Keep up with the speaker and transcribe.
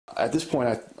at this point,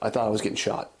 I thought I was getting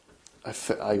shot.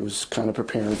 I was kind of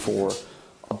preparing for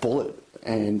a bullet,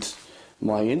 and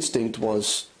my instinct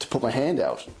was to put my hand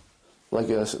out, like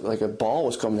a ball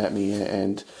was coming at me.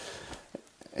 And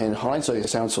in hindsight, it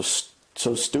sounds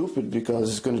so stupid because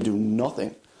it's going to do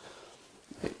nothing.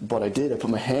 But I did. I put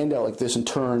my hand out like this and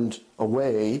turned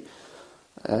away,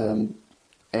 and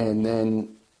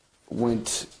then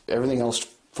went. Everything else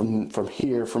from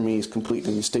here for me is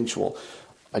completely instinctual.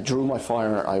 I drew my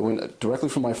firearm. I went directly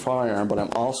for my firearm, but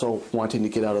I'm also wanting to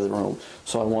get out of the room.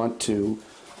 So I want to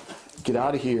get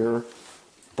out of here,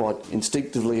 but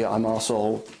instinctively I'm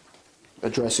also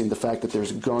addressing the fact that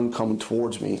there's a gun coming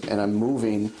towards me, and I'm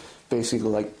moving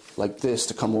basically like this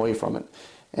to come away from it.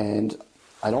 And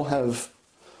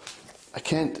I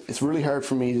can't, it's really hard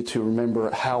for me to remember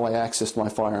how I accessed my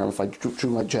firearm, if I drew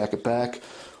my jacket back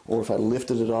or if I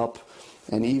lifted it up.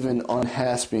 And even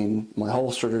unhasping, my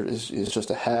holster is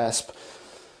just a hasp,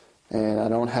 and I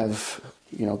don't have,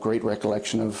 great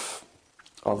recollection of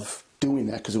doing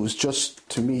that, because it was just,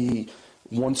 to me,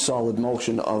 one solid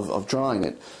motion of drawing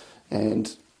it.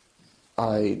 And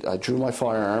I drew my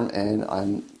firearm,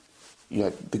 and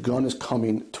the gun is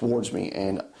coming towards me,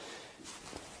 and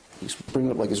he's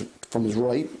bringing it up from his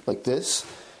right, like this,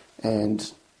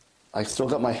 and I still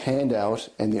got my hand out,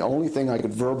 and the only thing I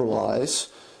could verbalize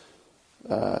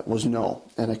was no.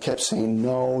 And I kept saying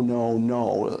no, no,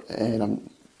 no, and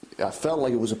I felt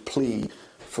like it was a plea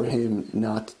for him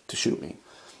not to shoot me.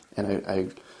 And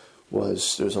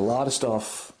there's a lot of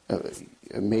stuff,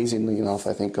 amazingly enough,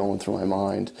 I think, going through my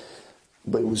mind,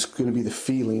 but it was going to be the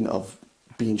feeling of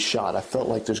being shot. I felt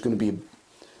like this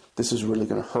is really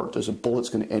going to hurt. There's a bullet's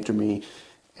going to enter me,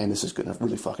 and this is going to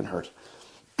really fucking hurt.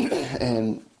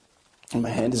 And my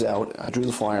hand is out. I drew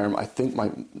the firearm. I think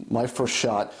my first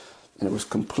shot, and it was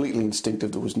completely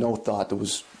instinctive. There was no thought.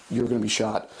 You're going to be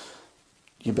shot.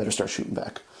 You better start shooting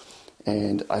back.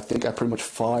 And I think I pretty much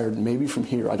fired maybe from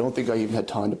here. I don't think I even had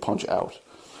time to punch out.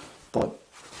 But,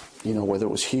 whether it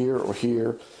was here or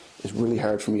here is really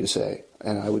hard for me to say.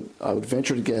 And I would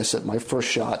venture to guess that my first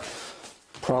shot,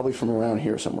 probably from around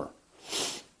here somewhere.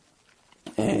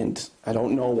 And I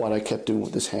don't know what I kept doing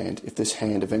with this hand. If this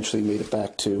hand eventually made it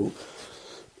back to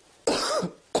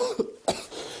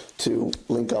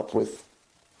link up with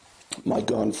my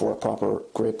gun for a proper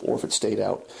grip, or if it stayed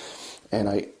out.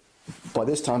 And by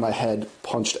this time I had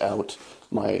punched out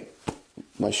my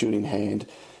shooting hand,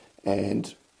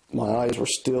 and my eyes were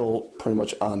still pretty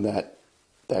much on that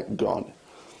gun.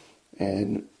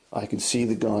 And I can see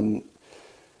the gun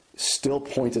still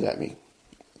pointed at me,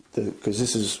 because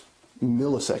this is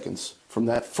milliseconds from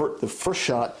the first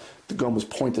shot. The gun was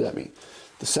pointed at me.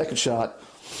 The second shot,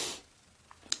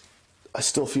 I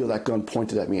still feel that gun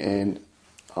pointed at me, and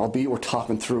albeit we're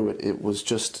talking through it, it was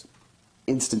just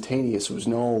instantaneous. There's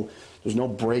no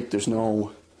break.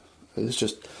 It's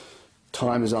just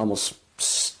time is almost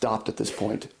stopped at this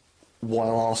point,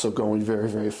 while also going very,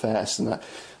 very fast. And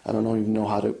I don't even know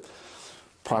how to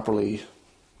properly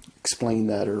explain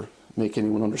that or make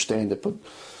anyone understand it. But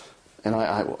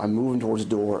I'm moving towards the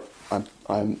door.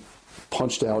 I'm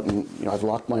punched out, and I've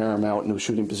locked my arm out into a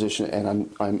shooting position, and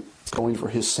I'm going for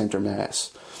his center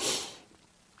mass.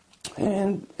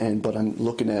 But I'm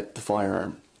looking at the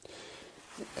firearm.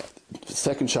 The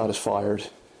second shot is fired.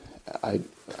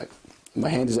 My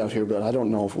hand is out here, but I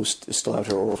don't know if it was still out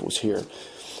here or if it was here.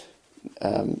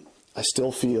 I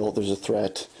still feel there's a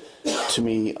threat to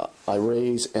me. I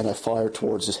raise and I fire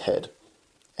towards his head,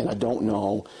 and I don't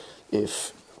know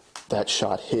if that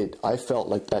shot hit. I felt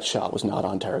like that shot was not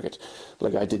on target.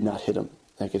 Like I did not hit him.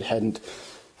 Like it hadn't.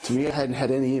 To me, it hadn't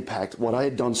had any impact. What I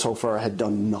had done so far, I had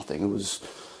done nothing.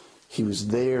 He was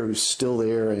there. He was still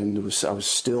there, and I was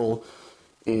still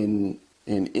in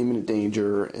imminent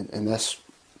danger. And that's.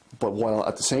 But while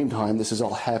at the same time, this is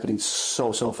all happening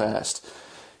so fast,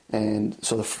 and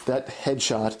so that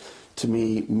headshot to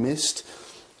me missed.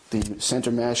 The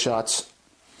center mass shots,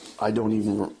 I don't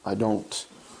know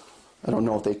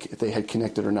if they had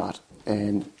connected or not.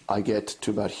 And I get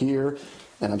to about here,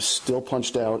 and I'm still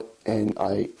punched out, and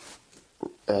I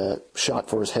shot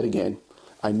for his head again.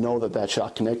 I know that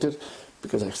shot connected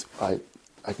because I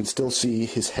can still see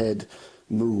his head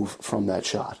move from that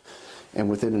shot. And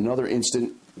within another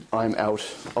instant, I'm out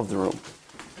of the room.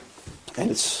 And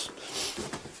it's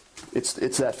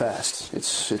that fast.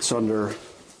 It's under,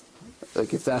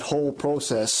 like, if that whole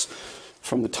process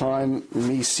from the time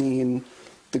me seeing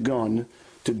the gun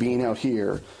to being out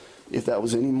here, if that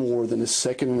was any more than 1.5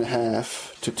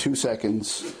 seconds to 2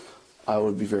 seconds, I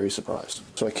would be very surprised.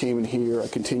 So I came in here, I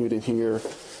continued in here,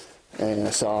 and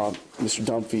I saw Mr.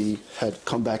 Dunphy had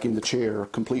come back in the chair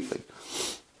completely.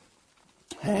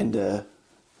 and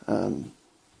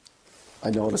I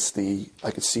noticed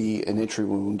I could see an entry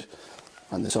wound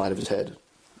on the side of his head.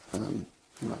 It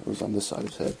was on this side of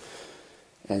his head,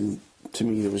 and to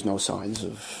me there was no signs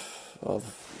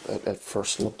of at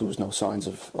first look there was no signs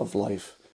of life.